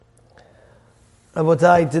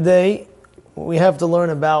Rabotai, today we have to learn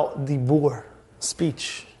about dibur,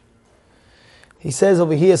 speech. He says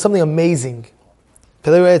over here something amazing.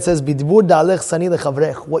 It says, "Bidibur da'alech sani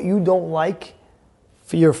lechavreich." What you don't like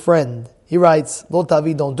for your friend. He writes, "Lo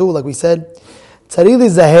tavi, don't do," like we said. "Tzarich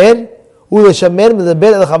lizaher u'leshamer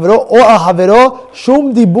medaber el chavero o al chavero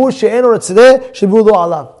shum dibur she'en ratzeh shebur lo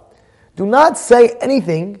alav." Do not say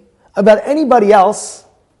anything about anybody else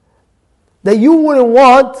that you wouldn't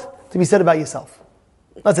want to be said about yourself.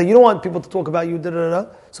 Let's say you don't want people to talk about you,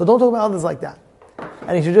 so don't talk about others like that.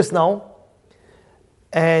 And you should just know.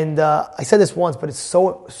 And I said this once, but it's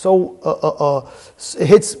it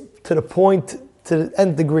hits to the point, to the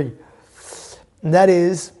nth degree. And that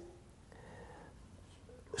is,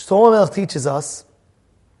 Shlomo Melech teaches us,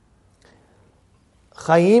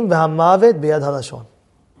 Chaim v'hamavet b'yad halashon.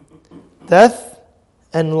 Death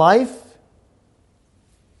and life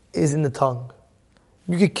is in the tongue.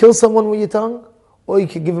 You could kill someone with your tongue, or you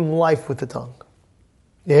could give him life with the tongue.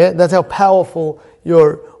 Yeah, that's how powerful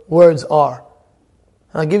your words are.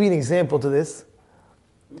 And I'll give you an example to this.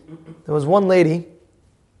 There was one lady,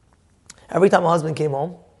 every time her husband came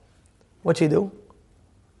home, what'd she do?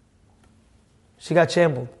 She got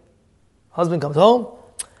shambled. Husband comes home,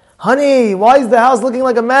 "Honey, why is the house looking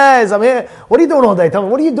like a mess? I'm here. What are you doing all day? Tell me,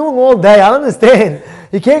 what are you doing all day? I don't understand.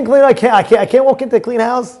 You can't clean. I can't walk into a clean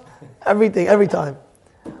house. Everything, every time."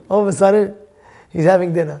 All of a sudden, he's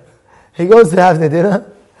having dinner. He goes to have the dinner.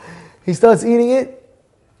 He starts eating it.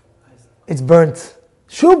 It's burnt.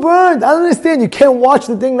 Sure burnt. I don't understand. You can't watch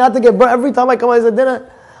the thing not to get burnt. Every time I come out to dinner,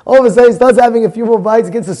 all of a sudden he starts having a few more bites,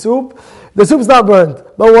 gets the soup. The soup's not burnt.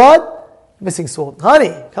 But what? Missing salt.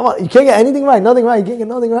 Honey, come on. You can't get anything right. Nothing right. You can't get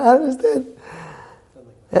nothing right. I don't understand.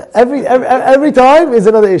 Every time is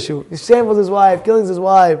another issue. He shambles his wife, kills his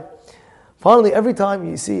wife. Finally, every time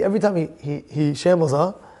he shambles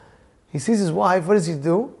her, he sees his wife. What does he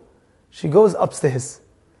do? She goes upstairs.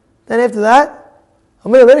 Then after that, a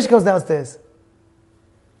minute later she comes downstairs.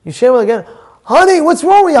 You shamble again. "Honey, what's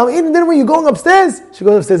wrong with you? I'm eating dinner with you. Going upstairs." She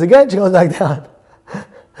goes upstairs again. She goes back down.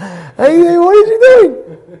 Hey, what are you doing?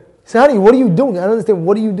 He said, "Honey, what are you doing? I don't understand.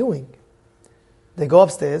 What are you doing?" They go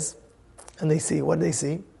upstairs and they see. What do they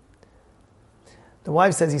see? The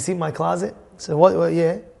wife says, "You see my closet?" So what?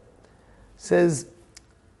 Yeah. Says,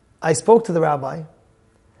 "I spoke to the rabbi,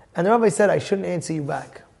 and the rabbi said I shouldn't answer you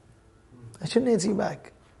back. I shouldn't answer you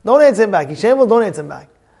back. Don't answer him back. He shambled, don't answer him back."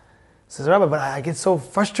 Says the rabbi, "But I get so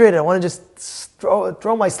frustrated. I want to just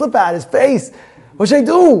throw my slipper at his face. What should I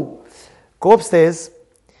do?" Go upstairs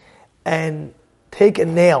and take a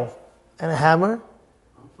nail and a hammer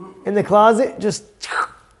in the closet. Just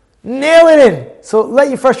nail it in. So let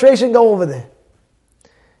your frustration go over there.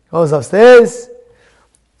 Goes upstairs.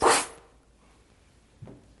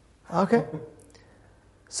 Okay.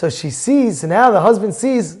 So she sees, now the husband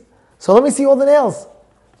sees, so let me see all the nails.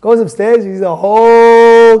 Goes upstairs, he sees a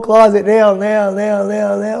whole closet, nail.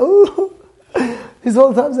 Ooh. These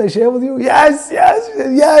whole times I share with you, yes,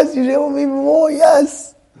 you share with me even more,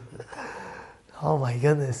 yes. Oh my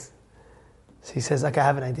goodness. So he says, "Okay, I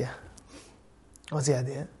have an idea." What's the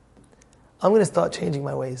idea? "I'm going to start changing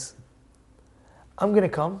my ways. I'm going to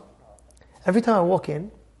come. Every time I walk in,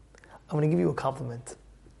 I'm going to give you a compliment.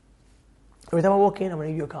 Every time I walk in, I'm going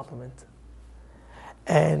to give you a compliment.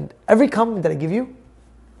 And every compliment that I give you,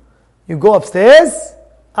 you go upstairs,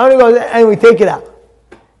 I'm going to go and we take it out."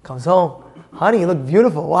 Comes home. "Honey, you look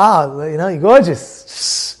beautiful. Wow, you're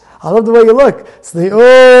gorgeous. I love the way you look." So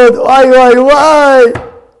why?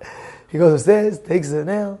 He goes upstairs, takes the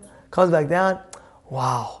nail, comes back down.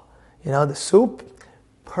 "Wow, the soup,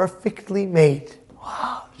 perfectly made.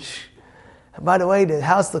 Wow. And by the way, the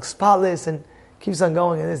house looks spotless," and keeps on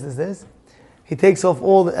going, and this. He takes off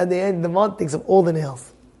at the end of the month, takes off all the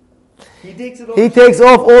nails. He takes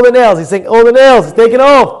off all the nails. He's saying, all the nails. He's taking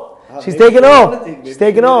off. She's taking off. She's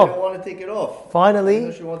taking off. She didn't want to take it off.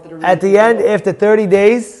 Finally, at the end of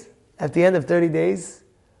 30 days,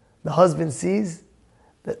 the husband sees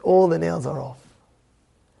that all the nails are off.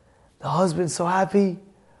 The husband's so happy,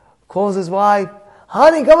 calls his wife,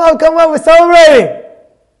 "Honey, come on, we're celebrating."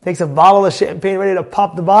 Takes a bottle of champagne, ready to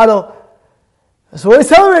pop the bottle. So what are you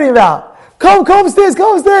celebrating about? Come upstairs.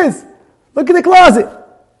 Look in the closet.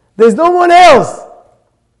 There's no more nails.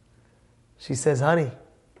 She says, "Honey,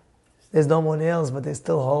 there's no more nails, but there's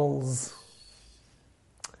still holes.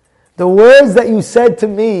 The words that you said to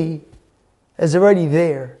me is already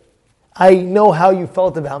there. I know how you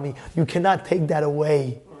felt about me. You cannot take that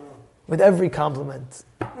away with every compliment.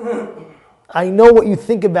 I know what you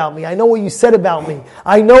think about me. I know what you said about me.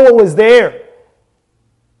 I know what was there."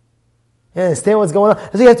 You understand what's going on?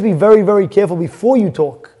 So you have to be very, very careful before you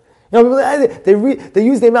talk. You know, people, they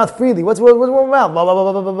use their mouth freely. What's wrong with mouth? Blah, blah,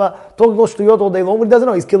 blah, blah, blah, blah. Talking no shtuyot all day long, but he doesn't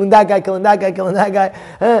know. He's killing that guy, killing that guy, killing that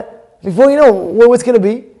guy. Before you know what's going to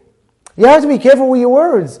be. You have to be careful with your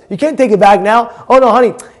words. You can't take it back now. Oh no,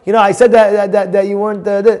 honey, I said that you weren't...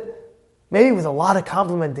 Maybe it was a lot of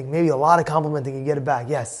complimenting. You get it back,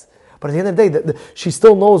 yes. But at the end of the day, she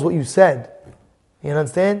still knows what you said. You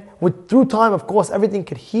understand? Through time, of course, everything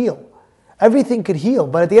could heal. Everything could heal.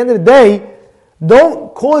 But at the end of the day,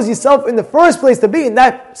 don't cause yourself in the first place to be in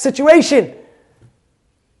that situation.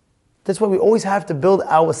 That's why we always have to build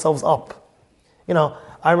ourselves up.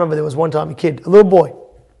 I remember there was one time a little boy.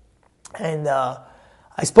 And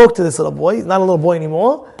I spoke to this little boy. He's not a little boy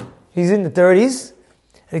anymore. He's in the 30s.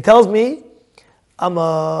 And he tells me, I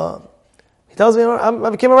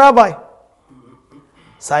became a rabbi.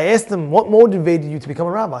 So I asked him, what motivated you to become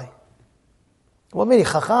a rabbi? What made you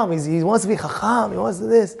chacham? He wants to be chacham. He wants to do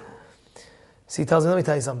this. So he tells me, let me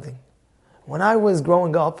tell you something. When I was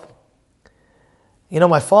growing up,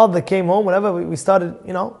 my father came home, whenever we started,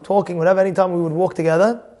 talking, whatever, anytime we would walk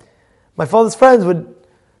together, my father's friends would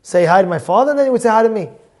say hi to my father, and then he would say hi to me.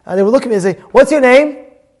 And they would look at me and say, what's your name?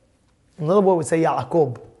 And the little boy would say,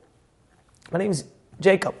 Yaakov. My name is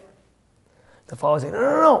Jacob. The father would say,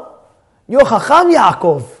 no. You're Chacham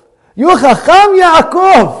Yaakov. You're Chacham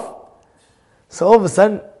Yaakov. So all of a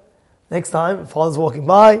sudden, next time, father's walking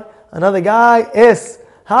by, another guy asks,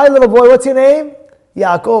 hi little boy, what's your name?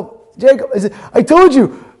 Yaakov. Jacob. He said, I told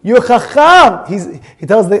you, you're Chacham. He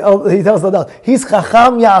tells the adult, he's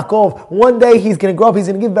Chacham Yaakov. One day he's going to grow up, he's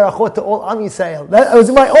going to give berachot to all Am Yisrael. That was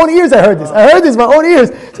in my own ears I heard this. I heard this in my own ears.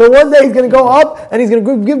 So one day he's going to go up and he's going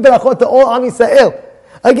to give berachot to all Am Yisrael.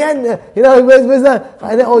 Again,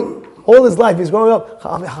 all his life he's growing up,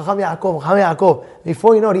 Chacham Yaakov, Chacham Yaakov.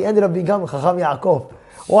 Before you know it, he ended up becoming Chacham Yaakov.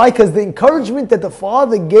 Why? Because the encouragement that the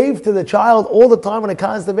father gave to the child all the time on a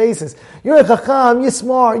constant basis. You're a chacham, you're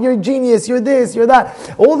smart, you're a genius, you're this, you're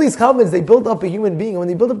that. All these comments, they build up a human being. And when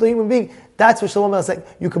they build up the human being, that's what Shlomo is saying.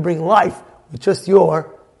 You can bring life with just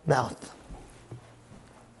your mouth.